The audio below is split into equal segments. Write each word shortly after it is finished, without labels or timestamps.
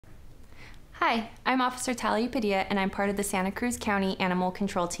Hi, I'm Officer Talia Padilla, and I'm part of the Santa Cruz County Animal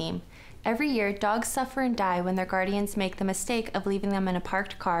Control Team. Every year, dogs suffer and die when their guardians make the mistake of leaving them in a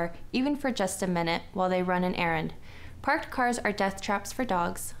parked car, even for just a minute, while they run an errand. Parked cars are death traps for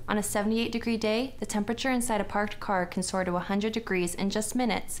dogs. On a 78-degree day, the temperature inside a parked car can soar to 100 degrees in just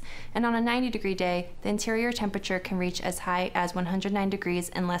minutes, and on a 90-degree day, the interior temperature can reach as high as 109 degrees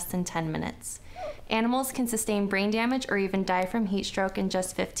in less than 10 minutes. Animals can sustain brain damage or even die from heat stroke in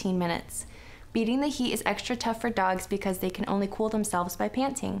just 15 minutes. Beating the heat is extra tough for dogs because they can only cool themselves by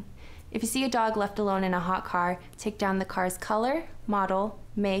panting. If you see a dog left alone in a hot car, take down the car's color, model,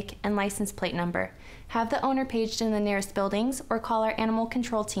 make, and license plate number. Have the owner paged in the nearest buildings or call our animal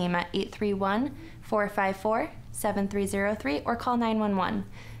control team at 831-454-7303 or call 911.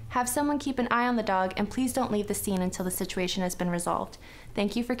 Have someone keep an eye on the dog, and please don't leave the scene until the situation has been resolved.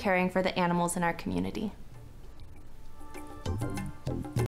 Thank you for caring for the animals in our community.